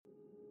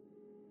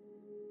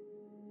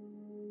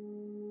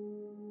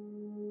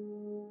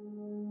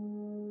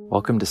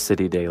Welcome to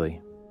City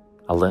Daily,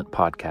 a Lent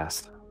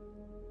podcast.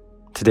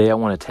 Today I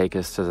want to take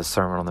us to the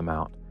Sermon on the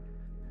Mount,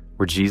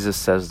 where Jesus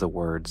says the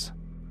words,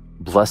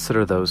 "Blessed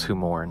are those who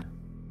mourn,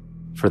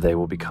 for they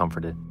will be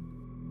comforted."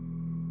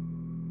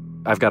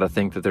 I've got to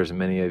think that there's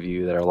many of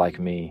you that are like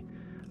me.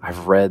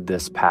 I've read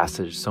this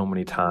passage so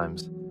many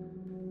times,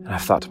 and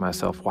I've thought to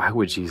myself, why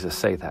would Jesus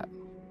say that?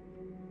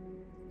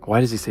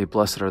 Why does he say,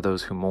 "Blessed are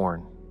those who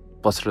mourn,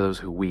 blessed are those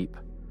who weep,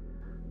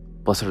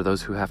 blessed are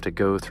those who have to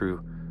go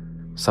through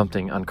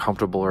something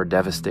uncomfortable or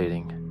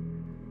devastating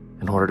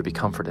in order to be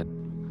comforted"?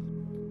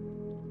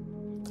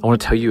 I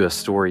want to tell you a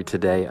story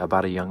today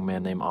about a young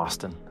man named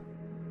Austin.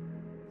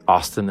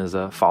 Austin is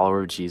a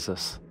follower of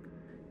Jesus.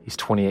 He's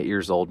 28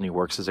 years old and he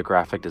works as a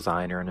graphic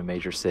designer in a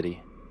major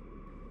city.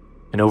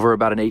 And over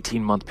about an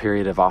 18-month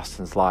period of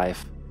Austin's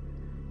life,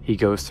 he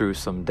goes through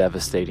some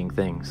devastating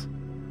things.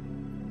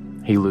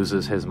 He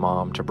loses his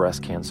mom to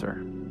breast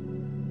cancer.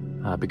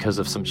 Because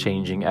of some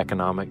changing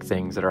economic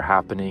things that are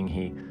happening,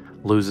 he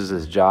loses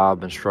his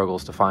job and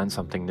struggles to find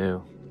something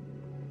new.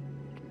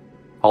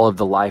 All of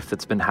the life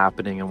that's been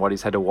happening and what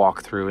he's had to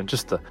walk through and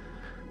just the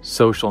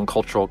social and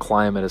cultural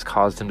climate has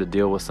caused him to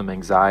deal with some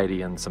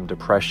anxiety and some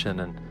depression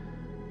and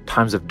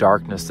times of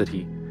darkness that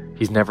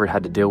he's never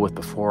had to deal with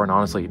before, and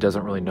honestly, he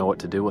doesn't really know what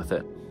to do with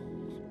it.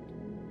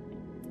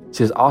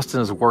 See, as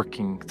Austin is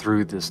working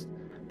through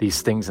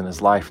these things in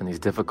his life and these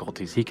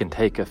difficulties, he can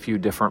take a few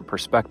different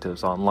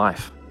perspectives on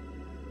life.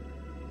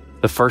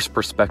 The first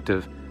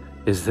perspective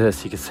is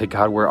this. He can say,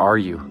 "God, where are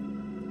you?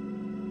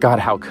 God,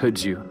 how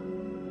could you?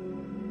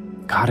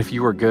 God, if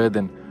you were good,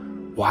 then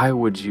why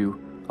would you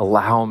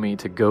allow me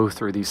to go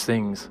through these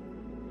things?"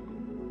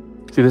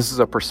 See, this is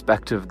a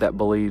perspective that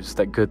believes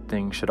that good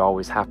things should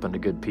always happen to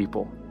good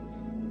people.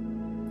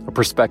 A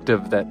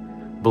perspective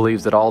that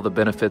believes that all the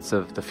benefits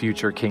of the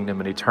future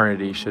kingdom and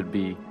eternity should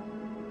be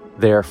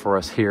there for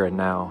us here and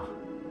now.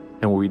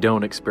 And when we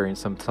don't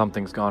experience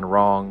something's gone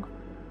wrong,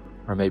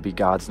 or maybe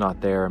God's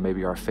not there, or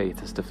maybe our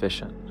faith is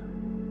deficient.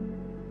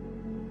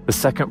 The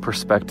second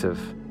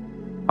perspective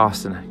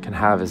Austin can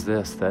have is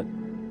this, that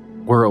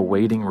we're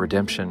awaiting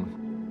redemption,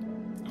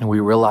 and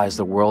we realize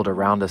the world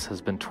around us has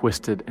been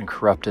twisted and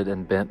corrupted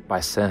and bent by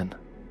sin.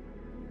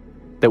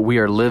 That we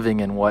are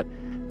living in what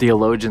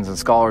theologians and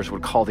scholars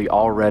would call the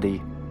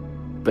already,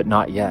 but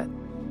not yet.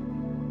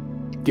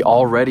 The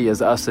already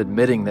is us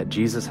admitting that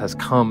Jesus has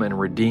come and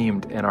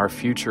redeemed, and our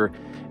future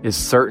is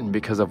certain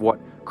because of what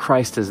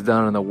Christ has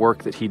done and the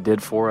work that he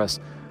did for us.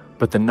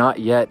 But the not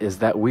yet is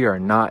that we are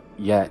not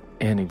yet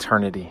in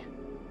eternity.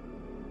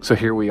 So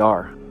here we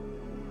are,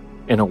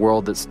 in a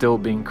world that's still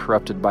being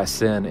corrupted by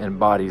sin and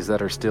bodies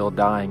that are still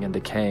dying and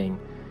decaying,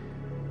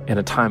 in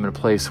a time and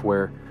place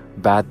where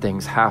bad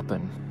things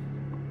happen.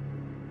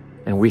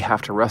 And we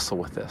have to wrestle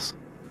with this.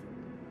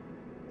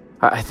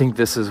 I think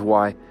this is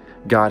why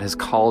God has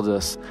called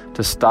us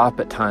to stop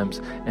at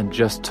times and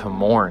just to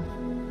mourn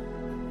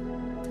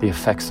the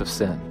effects of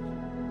sin.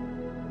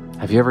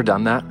 Have you ever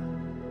done that?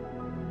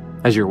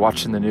 As you're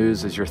watching the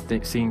news, as you're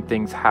seeing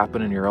things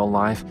happen in your own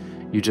life,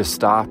 you just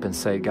stop and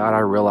say, "God, I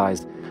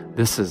realize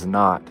this is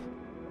not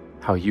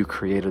how you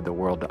created the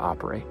world to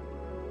operate."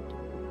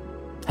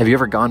 Have you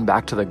ever gone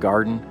back to the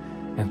garden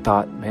and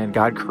thought, "Man,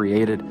 God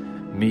created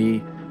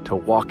me to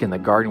walk in the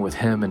garden with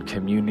him in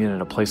communion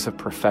in a place of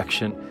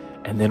perfection.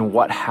 And then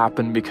what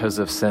happened because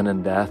of sin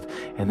and death?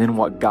 And then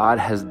what God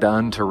has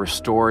done to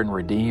restore and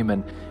redeem.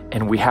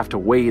 And we have to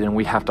wait and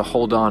we have to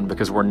hold on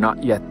because we're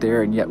not yet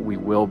there, and yet we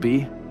will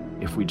be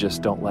if we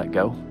just don't let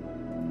go,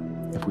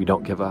 if we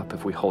don't give up,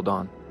 if we hold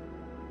on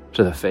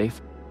to the faith."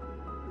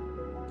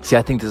 See,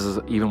 I think this is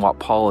even what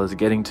Paul is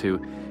getting to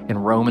in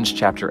Romans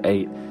chapter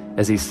 8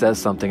 as he says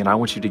something, and I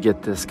want you to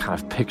get this kind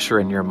of picture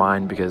in your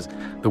mind because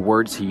the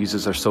words he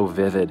uses are so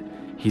vivid.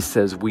 He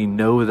says, "We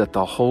know that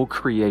the whole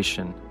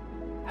creation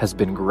has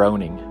been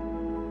groaning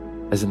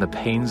as in the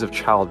pains of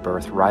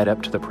childbirth right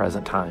up to the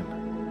present time."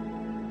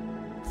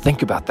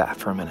 Think about that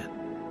for a minute.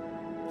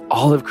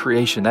 All of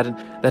creation,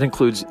 that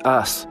includes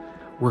us.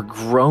 We're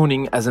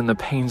groaning as in the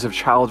pains of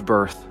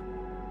childbirth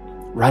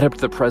right up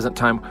to the present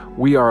time.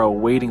 We are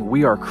awaiting,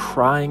 we are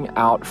crying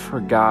out for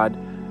God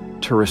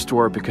to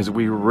restore because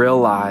we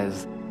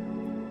realize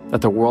that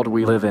the world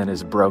we live in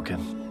is broken.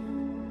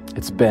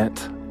 It's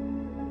bent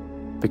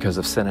because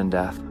of sin and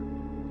death.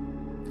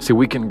 See,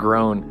 we can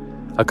groan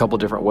a couple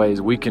different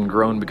ways. We can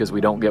groan because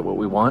we don't get what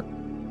we want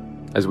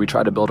as we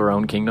try to build our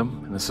own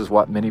kingdom, and this is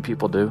what many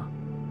people do.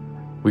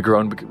 We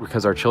groan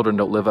because our children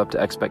don't live up to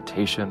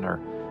expectation, or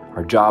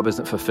our job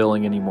isn't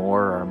fulfilling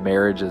anymore, or our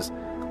marriage is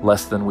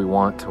less than we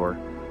want, or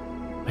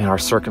in our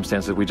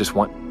circumstances we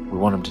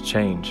want them to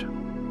change.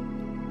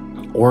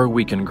 Or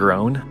we can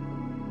groan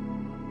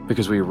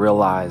because we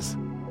realize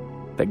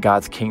that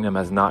God's kingdom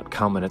has not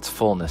come in its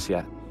fullness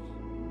yet.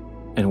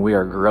 And we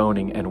are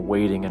groaning and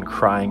waiting and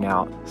crying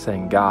out,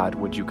 saying, "God,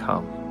 would you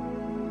come?"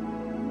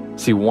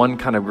 See, one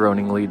kind of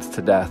groaning leads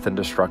to death and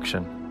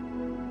destruction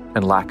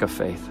and lack of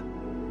faith.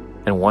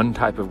 And one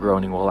type of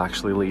groaning will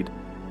actually lead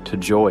to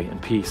joy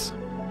and peace.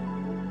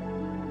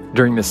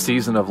 During this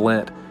season of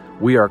Lent,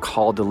 we are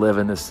called to live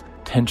in this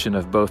tension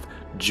of both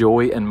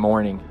joy and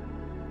mourning.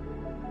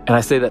 And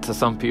I say that to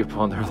some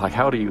people and they're like,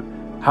 how do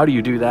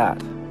you do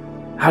that?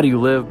 How do you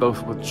live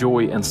both with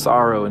joy and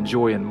sorrow and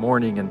joy and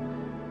mourning? And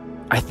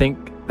I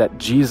think that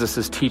Jesus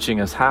is teaching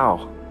us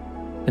how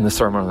in the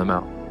Sermon on the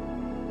Mount.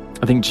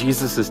 I think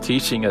Jesus is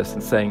teaching us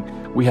and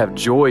saying, we have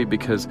joy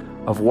because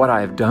of what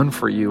I have done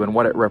for you and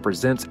what it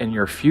represents in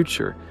your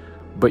future.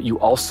 But you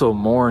also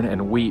mourn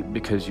and weep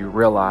because you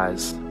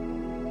realize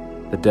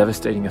the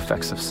devastating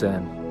effects of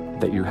sin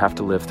that you have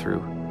to live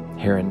through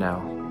here and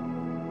now.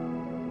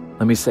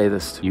 Let me say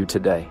this to you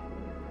today.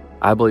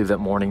 I believe that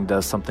mourning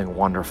does something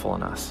wonderful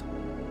in us.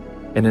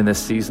 And in this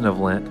season of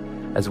Lent,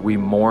 as we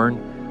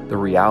mourn the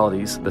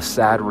realities, the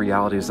sad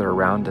realities that are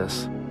around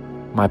us,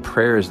 my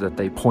prayer is that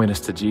they point us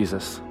to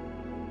Jesus,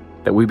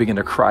 that we begin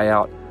to cry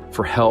out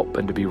for help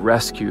and to be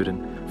rescued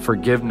and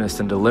forgiveness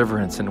and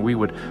deliverance. And we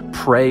would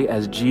pray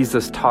as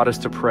Jesus taught us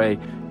to pray,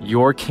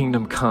 your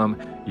kingdom come,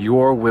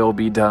 your will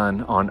be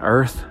done on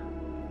earth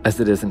as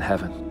it is in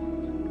heaven.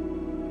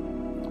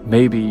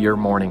 Maybe you're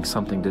mourning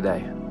something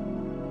today.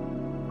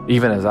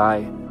 Even as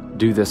I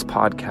do this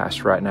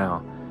podcast right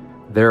now,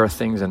 there are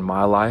things in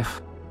my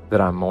life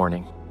that I'm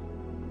mourning.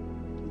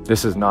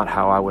 This is not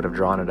how I would have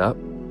drawn it up.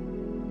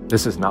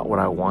 This is not what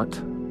I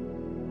want.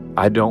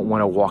 I don't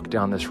want to walk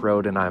down this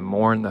road, and I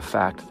mourn the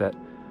fact that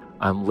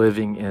I'm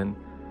living in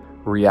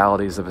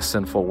realities of a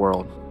sinful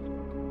world.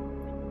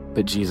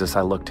 But Jesus,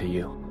 I look to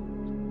you.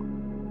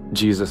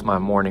 Jesus, my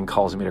mourning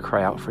calls me to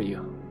cry out for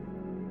you.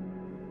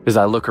 As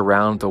I look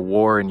around the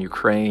war in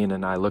Ukraine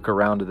and I look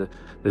around to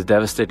the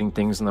devastating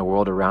things in the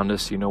world around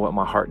us, you know what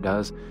my heart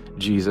does?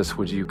 Jesus,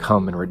 would you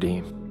come and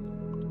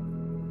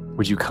redeem?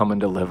 Would you come and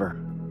deliver?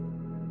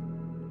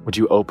 Would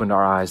you open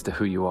our eyes to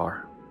who you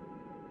are?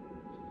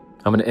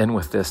 I'm going to end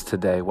with this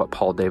today, what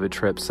Paul David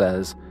Tripp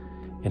says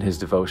in his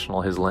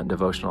devotional, his Lent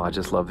devotional. I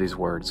just love these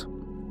words.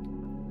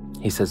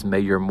 He says,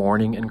 may your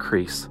mourning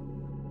increase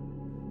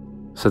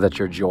so that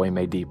your joy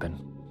may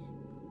deepen.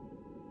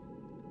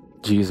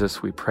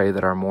 Jesus, we pray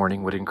that our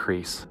mourning would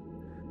increase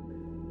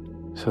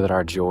so that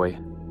our joy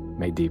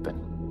may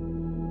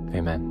deepen.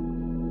 Amen.